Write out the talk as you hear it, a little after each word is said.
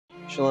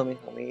Shalom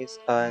homies,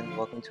 and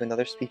welcome to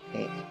another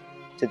Speedpaint.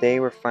 Today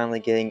we're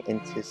finally getting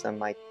into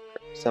some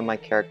of my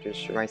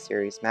characters for my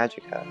series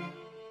Magica.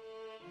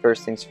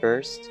 First things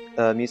first,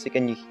 the music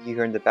you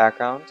hear in the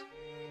background,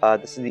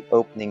 this is the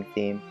opening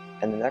theme,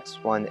 and the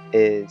next one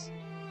is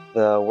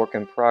the work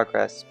in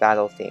progress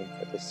battle theme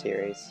for this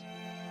series.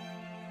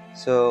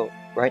 So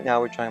right now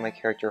we're drawing my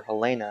character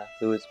Helena,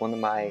 who is one of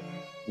my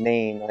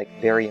main,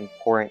 very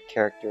important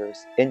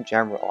characters in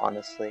general,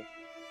 honestly.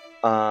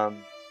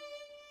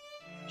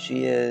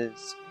 She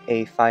is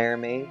a fire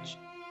mage,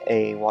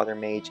 a water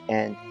mage,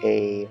 and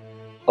a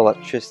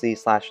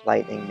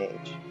electricity/lightning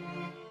mage.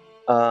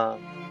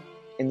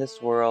 In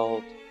this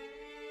world,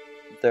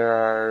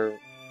 there's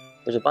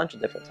a bunch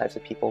of different types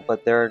of people,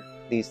 but there are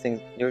these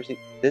things. There's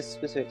this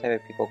specific type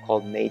of people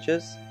called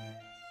mages.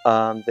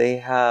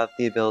 They have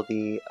the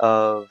ability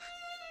of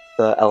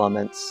the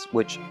elements,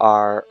 which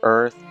are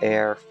earth,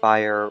 air,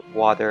 fire,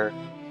 water,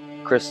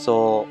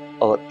 crystal,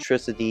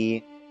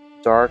 electricity,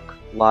 dark,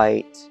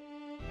 light,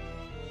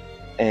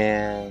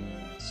 and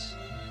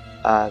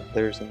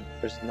there's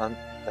none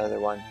the other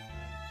one.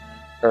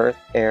 Earth,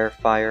 air,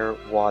 fire,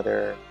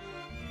 water,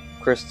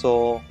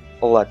 crystal,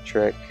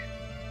 electric,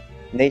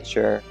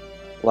 nature,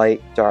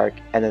 light, dark,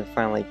 and then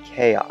finally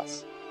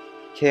chaos.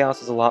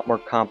 Chaos is a lot more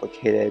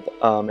complicated,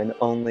 and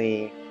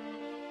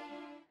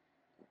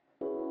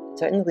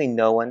technically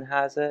no one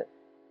has it,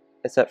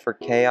 except for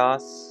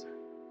chaos.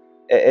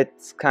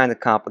 It's kind of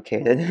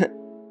complicated.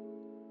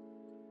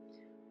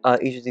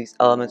 Each of these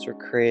elements were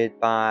created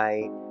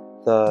by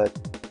the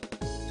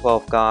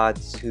 12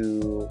 gods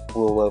who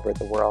rule over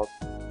the world.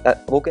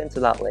 We'll get into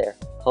that later.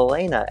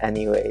 Helena,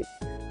 anyways,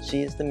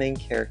 she is the main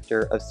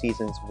character of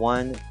seasons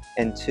 1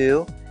 and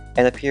 2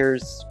 and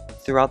appears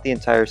throughout the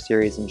entire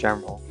series in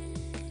general.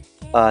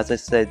 As I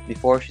said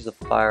before, she's a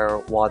fire,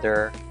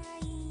 water,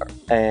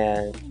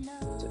 and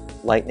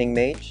lightning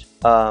mage.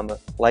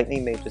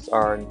 Lightning mages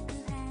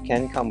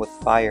can come with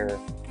fire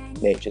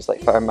mages. A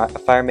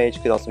fire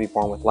mage could also be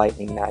born with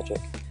lightning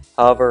magic.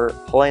 However,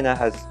 Helena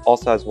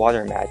also has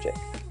water magic,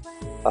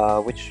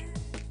 which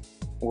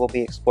will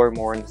be explored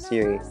more in the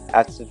series. I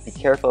have to be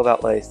careful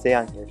about what I say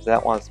on here because I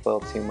don't want to spoil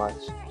too much.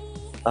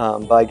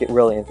 But I get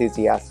really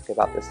enthusiastic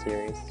about this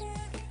series.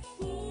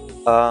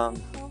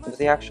 With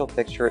the actual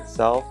picture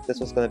itself, this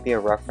was going to be a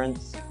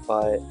reference,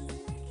 but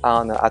I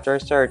don't know. After I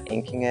started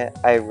inking it,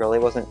 I really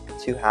wasn't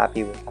too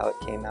happy with how it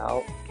came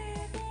out.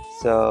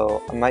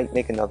 So I might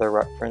make another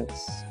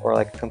reference or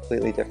a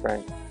completely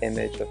different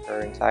image of her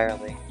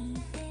entirely.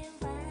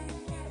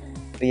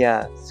 But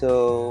yeah,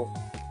 so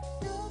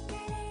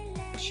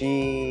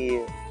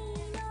she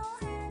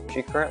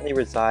currently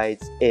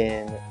resides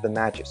in the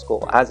magic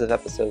school as of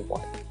episode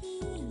 1.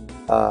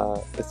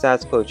 The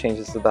status quo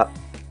changes about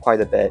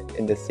quite a bit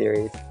in this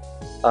series.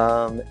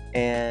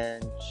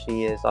 And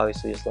she is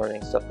obviously just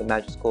learning stuff at the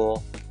magic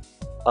school.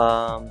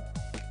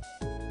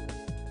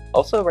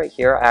 Also right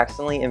here, I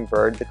accidentally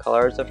inverted the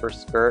colors of her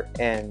skirt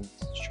and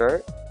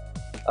shirt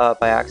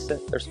by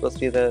accident. They're supposed to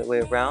be the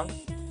way around.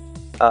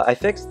 I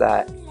fixed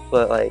that,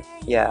 but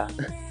yeah.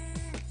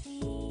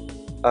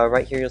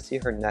 Right here you'll see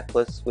her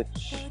necklace,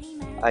 which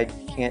I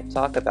can't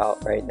talk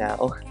about right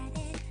now.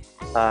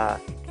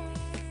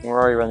 We're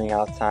already running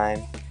out of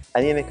time. I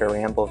need to make a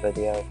ramble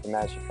video for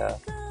Magica.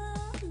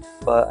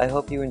 But I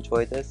hope you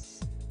enjoyed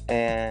this,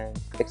 and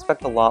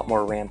expect a lot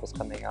more rambles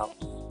coming out.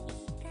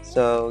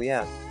 So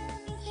yeah.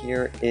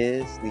 Here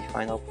is the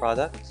final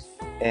product,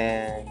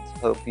 and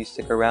hope you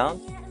stick around,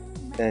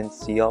 and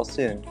see y'all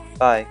soon.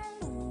 Bye!